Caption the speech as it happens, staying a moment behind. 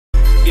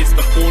It's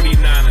the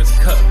 49ers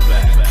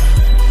cutback.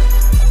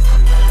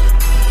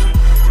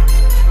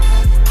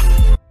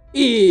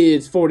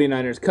 It's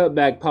 49ers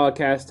Cutback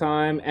podcast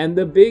time, and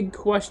the big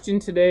question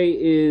today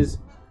is,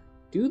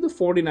 do the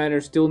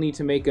 49ers still need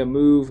to make a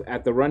move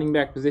at the running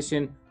back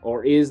position,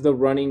 or is the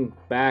running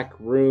back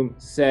room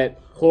set?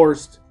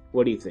 Horst,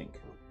 what do you think?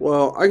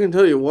 Well, I can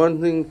tell you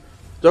one thing.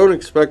 Don't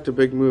expect a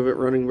big move at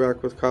running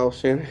back with Kyle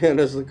Shanahan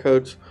as the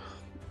coach.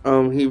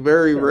 He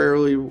very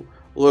rarely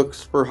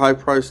looks for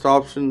high-priced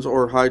options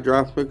or high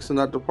draft picks in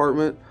that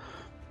department.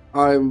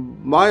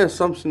 My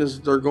assumption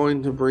is they're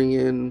going to bring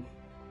in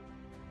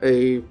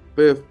a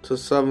 5th to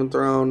 7th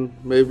round,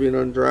 maybe an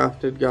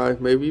undrafted guy,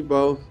 maybe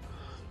both,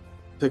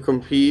 to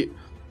compete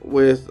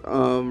with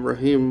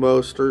Raheem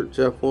Mostert,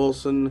 Jeff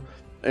Wilson,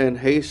 and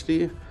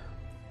Hasty.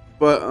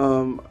 But,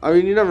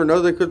 you never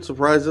know. They could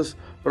surprise us.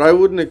 But I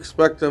wouldn't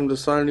expect them to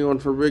sign anyone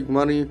for big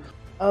money.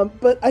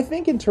 But I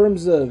think in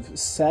terms of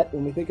set,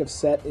 when we think of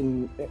set, we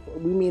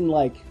mean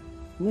like,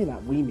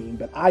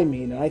 but I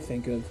mean, and I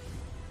think of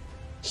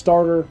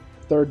starter,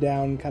 third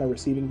down kind of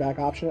receiving back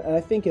option, and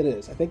I think it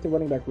is. I think the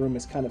running back room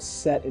is kind of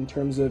set in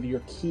terms of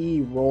your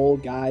key role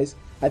guys.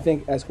 I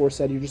think, as Horst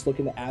said, you're just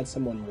looking to add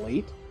someone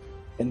late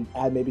and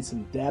add maybe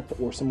some depth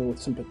or someone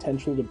with some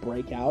potential to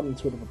break out in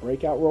sort of a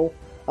breakout role.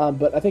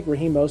 But I think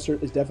Raheem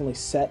Mostert is definitely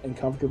set and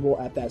comfortable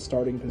at that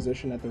starting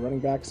position at the running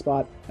back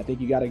spot. I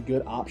think you got a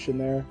good option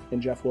there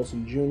in Jeff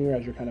Wilson Jr.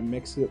 as your kind of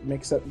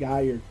mix-up guy,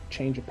 your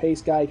change of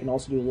pace guy. You can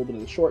also do a little bit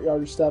of the short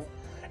yardage stuff.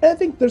 And I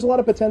think there's a lot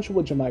of potential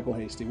with JaMycal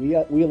Hasty.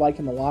 We like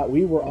him a lot.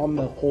 We were on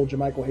the whole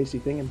JaMycal Hasty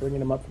thing and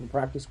bringing him up from the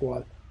practice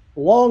squad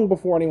long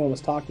before anyone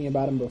was talking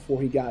about him,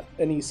 before he got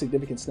any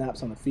significant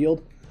snaps on the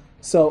field.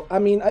 So,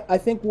 I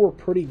think we're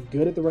pretty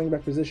good at the running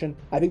back position.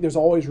 I think there's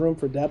always room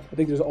for depth. I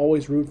think there's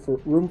always room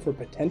for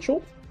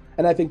potential.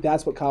 And I think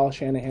that's what Kyle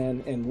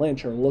Shanahan and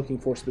Lynch are looking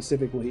for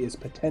specifically, is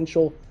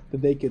potential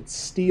that they could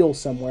steal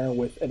somewhere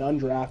with an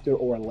undrafted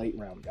or a late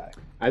round guy.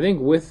 I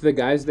think with the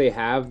guys they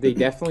have, they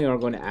definitely are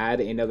going to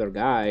add another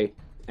guy.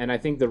 And I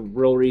think the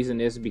real reason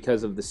is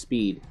because of the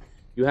speed.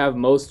 You have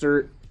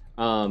Mostert,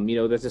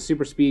 that's a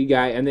super speed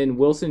guy. And then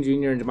Wilson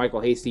Jr. and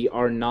JaMycal Hasty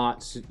are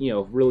not,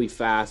 really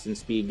fast and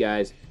speed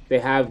guys. They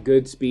have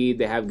good speed,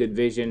 they have good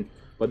vision,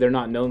 but they're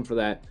not known for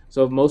that.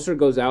 So if Mostert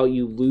goes out,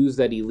 you lose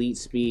that elite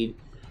speed.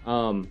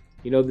 The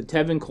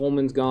Tevin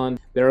Coleman's gone.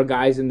 There are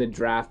guys in the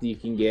draft that you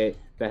can get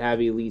that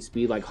have elite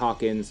speed, like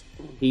Hawkins.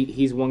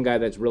 He's one guy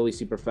that's really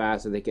super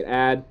fast that they could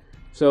add.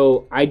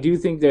 So I do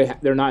think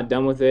they're not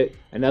done with it.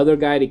 Another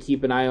guy to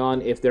keep an eye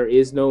on, if there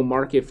is no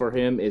market for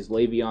him, is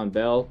Le'Veon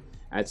Bell.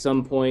 At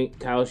some point,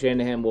 Kyle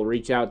Shanahan will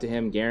reach out to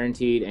him,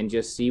 guaranteed, and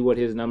just see what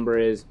his number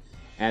is.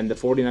 And the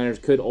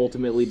 49ers could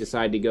ultimately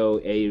decide to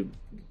go a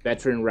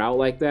veteran route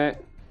like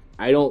that.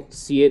 I don't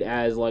see it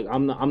as like,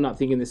 I'm not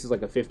thinking this is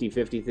like a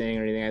 50-50 thing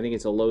or anything. I think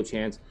it's a low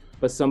chance,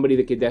 but somebody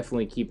that could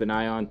definitely keep an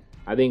eye on.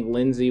 I think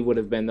Lindsey would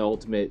have been the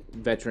ultimate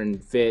veteran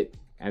fit,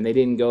 and they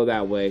didn't go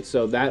that way.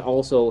 So that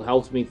also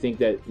helps me think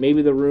that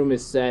maybe the room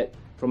is set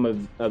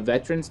from a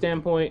veteran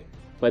standpoint,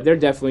 but they're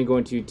definitely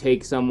going to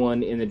take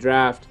someone in the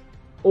draft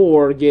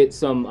or get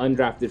some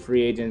undrafted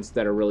free agents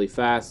that are really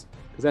fast,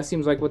 because that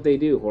seems like what they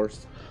do,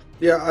 Horst.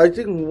 Yeah, I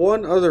think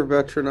one other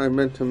veteran I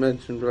meant to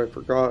mention, but I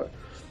forgot,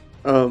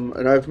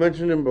 and I've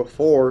mentioned him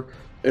before,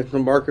 if the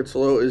market's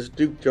low, is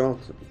Duke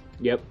Johnson.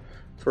 Yep.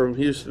 From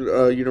Houston,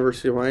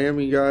 University of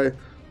Miami guy.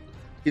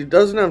 He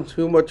doesn't have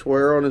too much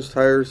wear on his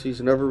tires. He's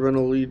never been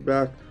a lead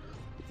back,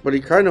 but he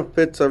kind of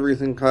fits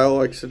everything Kyle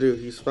likes to do.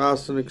 He's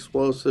fast and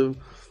explosive.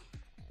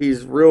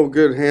 He's real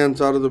good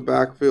hands out of the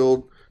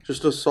backfield.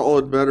 Just a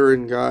solid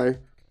veteran guy.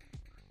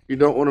 You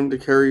don't want him to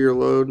carry your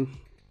load.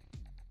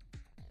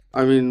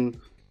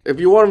 If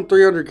you want him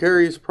 300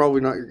 carries, probably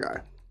not your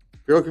guy. If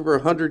you're looking for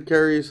 100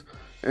 carries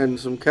and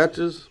some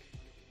catches.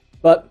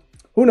 But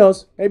who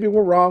knows? Maybe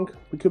we're wrong.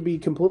 We could be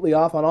completely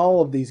off on all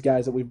of these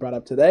guys that we've brought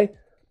up today.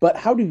 But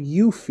how do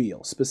you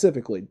feel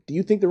specifically? Do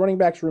you think the running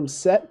backs room's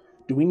set?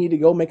 Do we need to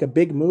go make a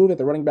big move at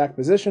the running back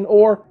position?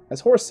 Or,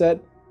 as Horst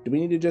said, do we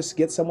need to just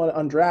get someone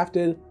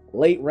undrafted,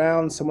 late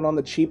round, someone on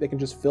the cheap that can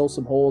just fill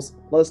some holes?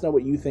 Let us know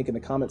what you think in the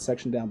comment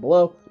section down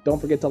below.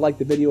 Don't forget to like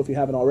the video if you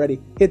haven't already.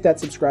 Hit that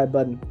subscribe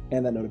button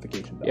and that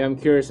notification bell. Yeah, I'm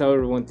curious how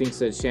everyone thinks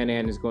that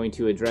Shanahan is going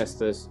to address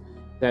this.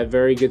 That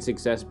very good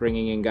success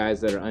bringing in guys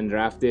that are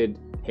undrafted.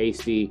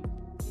 Hasty,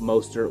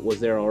 Mostert was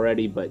there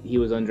already, but he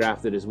was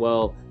undrafted as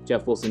well.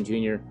 Jeff Wilson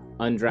Jr.,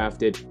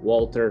 undrafted.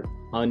 Walter,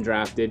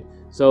 undrafted.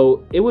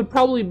 So it would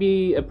probably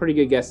be a pretty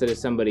good guess that it's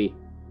somebody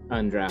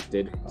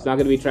undrafted. It's not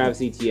going to be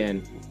Travis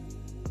Etienne.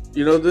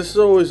 This is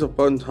always a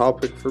fun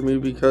topic for me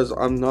because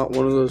I'm not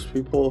one of those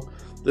people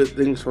that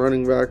thinks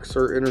running backs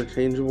are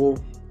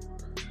interchangeable.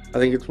 I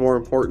think it's more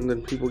important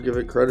than people give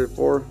it credit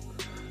for.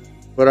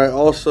 But I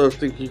also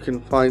think you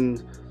can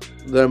find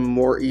them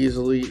more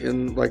easily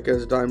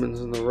as diamonds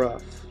in the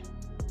rough.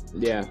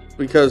 Yeah.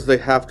 Because they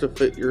have to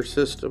fit your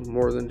system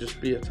more than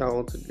just be a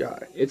talented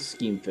guy. It's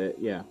scheme fit,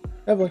 yeah.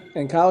 Definitely.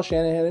 And Kyle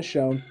Shanahan has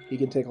shown he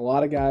can take a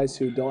lot of guys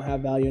who don't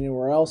have value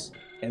anywhere else,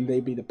 and they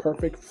be the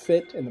perfect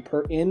fit and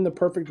in the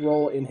perfect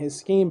role in his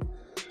scheme.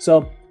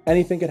 So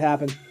Anything could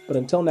happen, but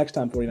until next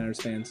time,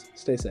 49ers fans,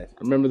 stay safe.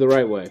 Remember the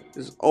right way.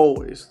 Is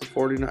always the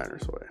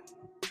 49ers way.